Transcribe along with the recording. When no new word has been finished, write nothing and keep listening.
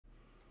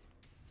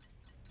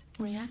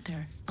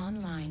Reactor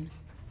online.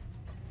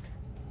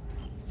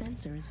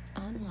 Sensors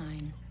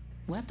online.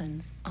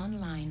 Weapons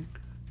online.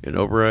 In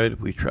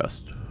override, we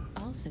trust.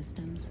 All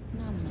systems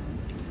nominal.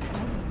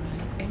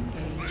 Override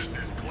engaged.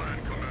 This is Clan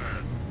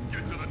Command.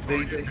 Get to the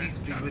target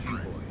and capture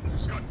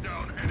it. Cut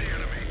down any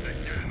enemies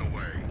that get in the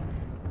way.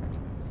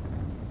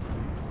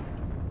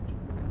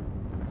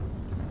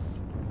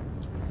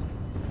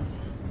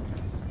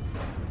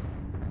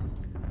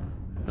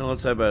 Now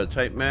let's have a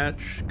tight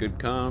match, good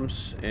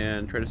comms,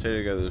 and try to stay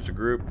together as a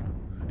group,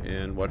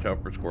 and watch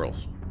out for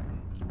squirrels.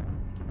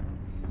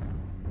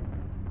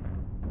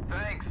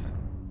 Thanks.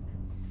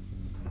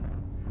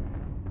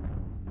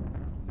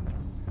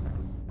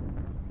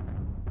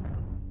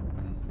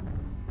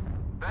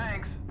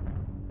 Thanks.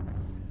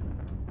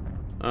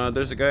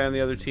 There's a guy on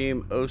the other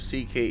team,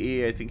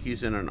 OCKE. I think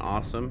he's in an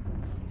awesome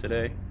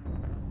today.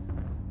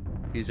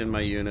 He's in my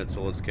unit,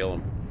 so let's kill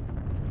him.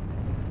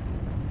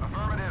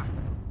 Affirmative.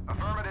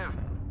 Affirmative.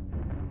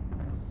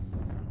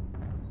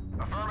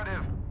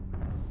 Affirmative.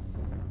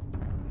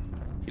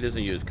 He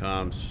doesn't use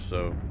comms,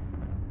 so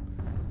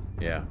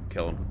yeah,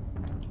 kill him.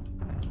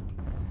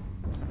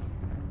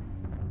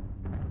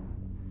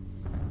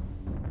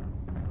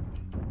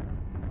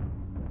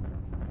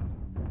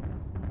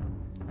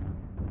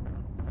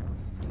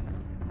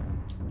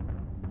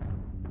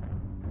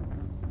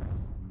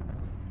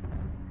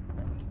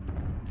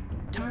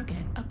 Target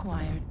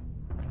acquired.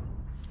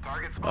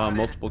 Target spotted.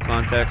 Multiple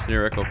contacts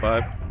near Echo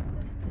 5.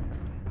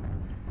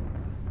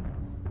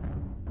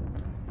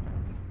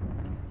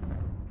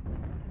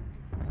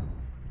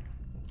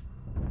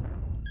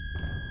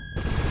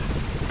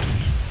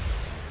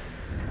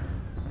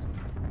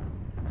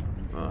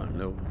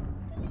 No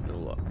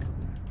luck.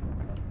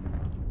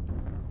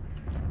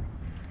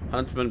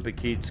 Huntsman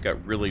Paquette's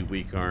got really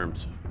weak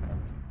arms.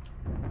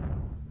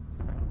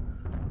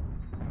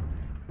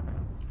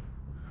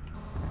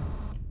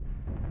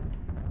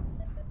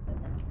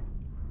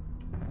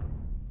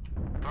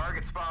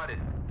 Target spotted.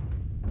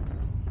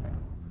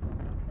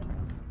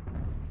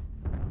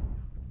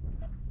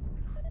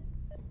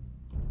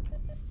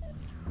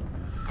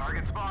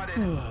 Target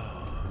spotted.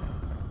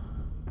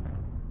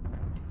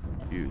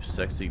 You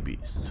sexy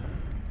beast.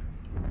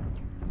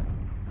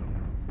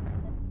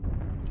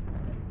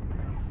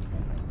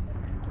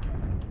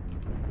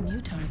 New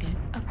target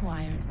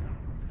acquired.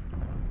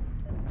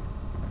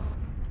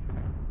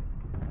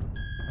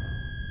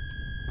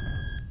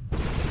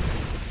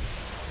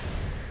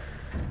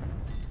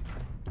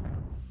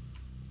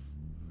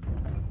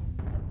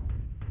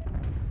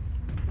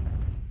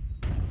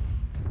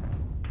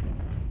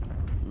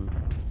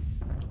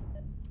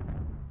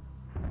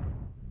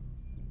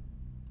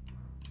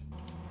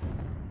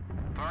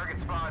 Target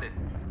spotted.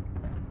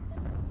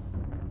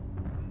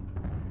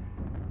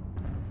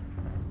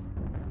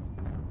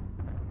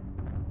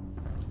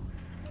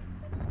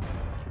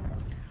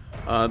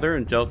 They're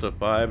in Delta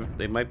 5.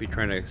 They might be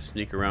trying to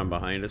sneak around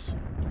behind us.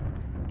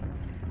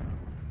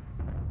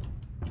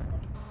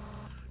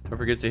 Don't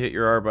forget to hit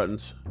your R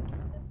buttons.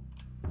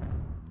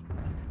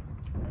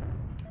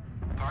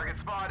 Target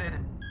spotted.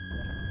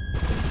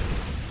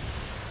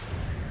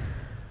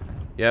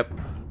 Yep,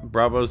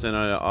 Bravo's in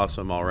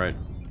awesome, alright.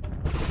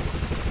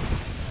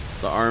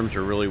 The arms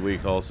are really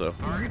weak also.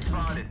 Target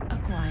spotted.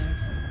 Acquired.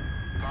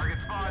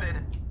 Target spotted.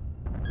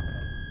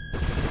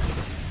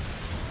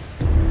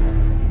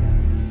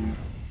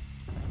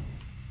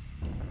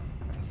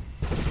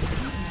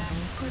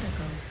 Level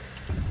critical.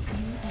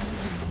 UNG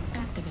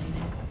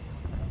activated.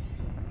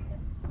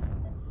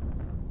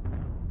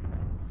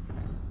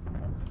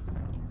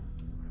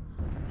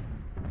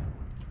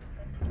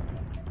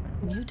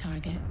 New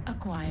target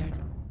acquired.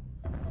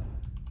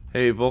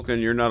 Hey Vulcan,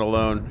 you're not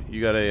alone.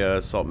 You got a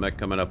assault mech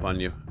coming up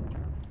on you.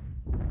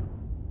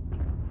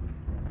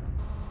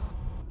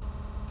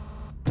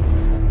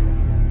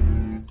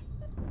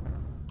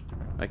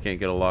 I can't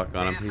get a lock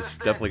on him. He's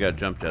definitely got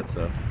jump jets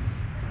though.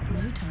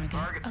 New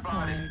target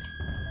acquired.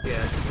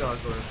 Yeah, she's on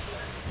for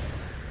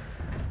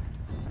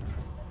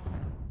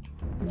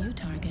New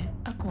target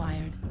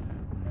acquired.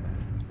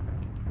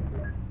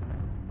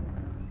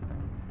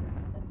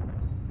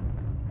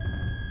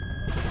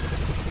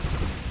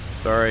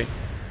 Sorry.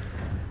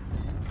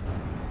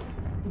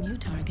 New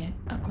target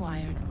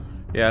acquired.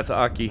 Yeah, it's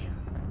Aki.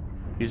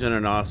 He's in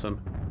an awesome.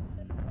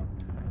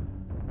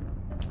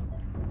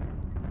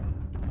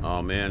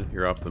 Oh man,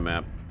 you're off the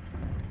map.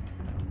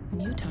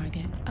 New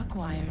target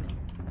acquired.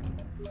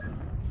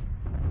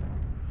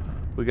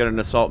 We got an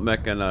assault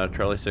mech and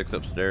Charlie 6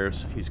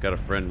 upstairs. He's got a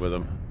friend with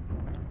him.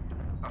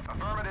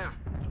 Affirmative.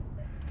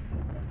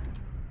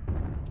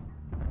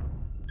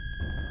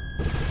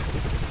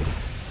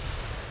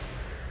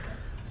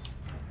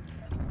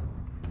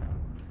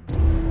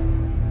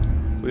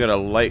 We got a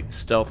light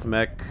stealth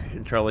mech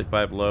in Charlie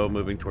 5 low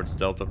moving towards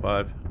Delta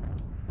 5.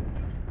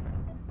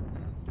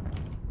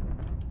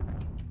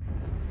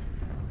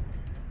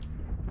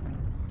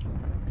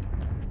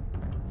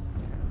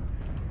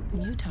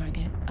 New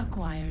target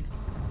acquired.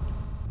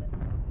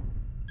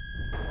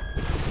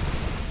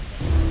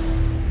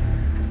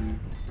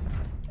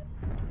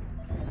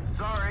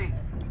 Sorry.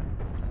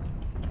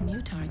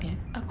 New target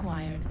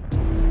acquired.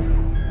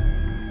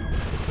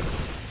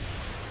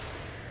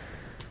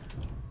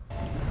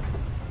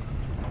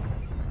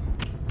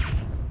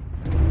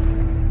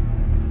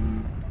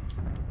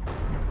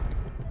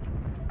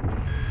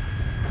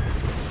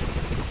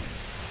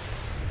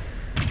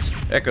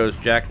 Echo's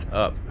jacked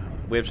up.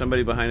 We have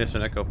somebody behind us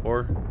in Echo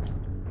 4.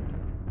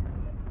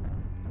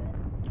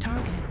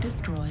 Target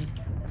destroyed.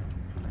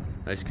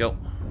 Nice kill.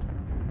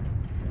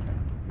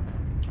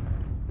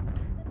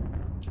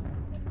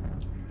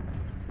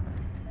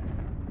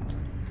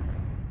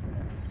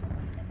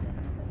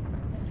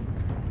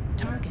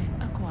 Target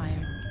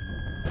acquired.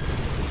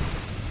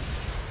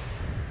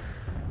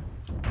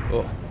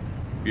 Oh,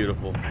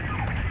 beautiful.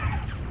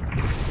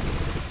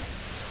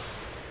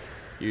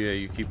 Yeah,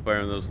 you keep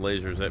firing those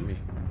lasers at me.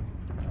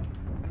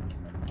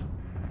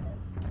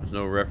 There's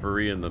no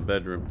referee in the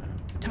bedroom.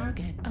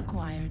 Target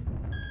acquired.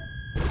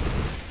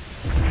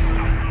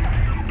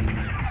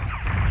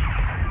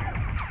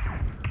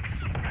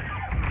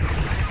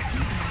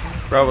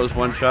 Bravo's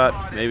one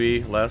shot,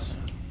 maybe less.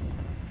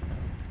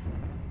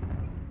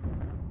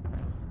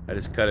 I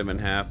just cut him in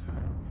half.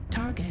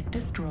 Target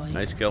destroyed.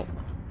 Nice kill.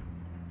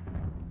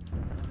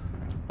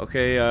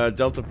 Okay,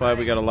 Delta 5,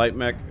 we got a light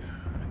mech.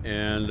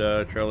 And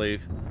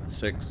Charlie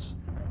 6.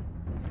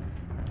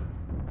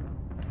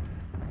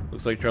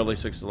 Looks like Charlie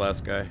 6 is the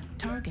last guy.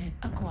 Target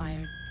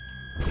acquired.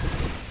 We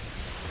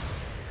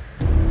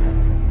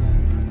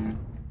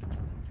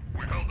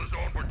held the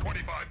zone for 25%.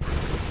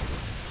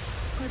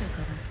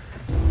 Critical.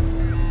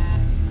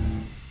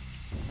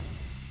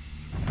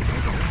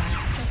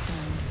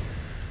 Shutdown.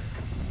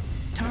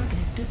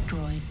 Target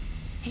destroyed.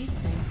 Heat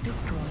sink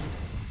destroyed.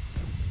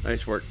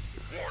 Nice work.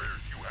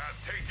 Warriors, you have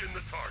taken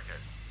the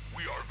target.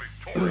 We are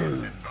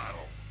victorious in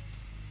battle.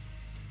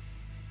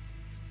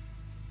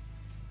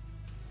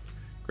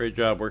 Great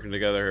job working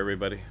together,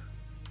 everybody.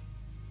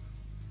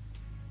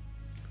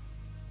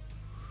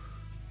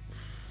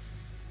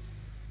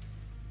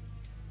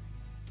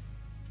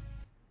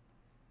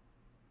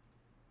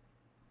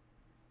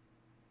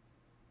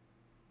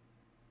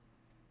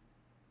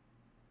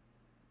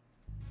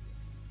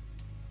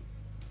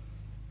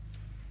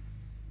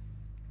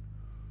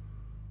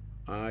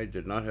 I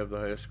did not have the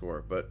highest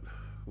score, but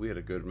we had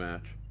a good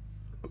match.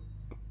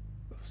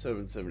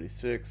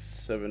 776,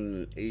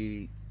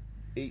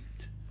 788,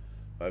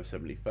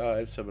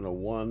 575,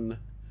 701,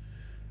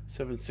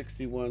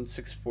 761,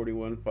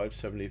 641,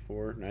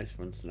 574. Nice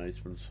ones,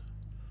 nice ones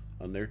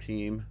on their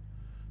team.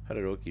 How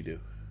did Oki do?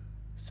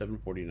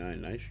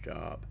 749. Nice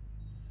job.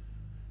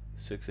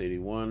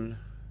 681.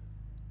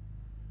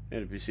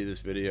 And if you see this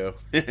video,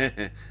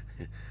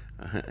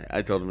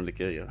 I told him to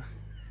kill you.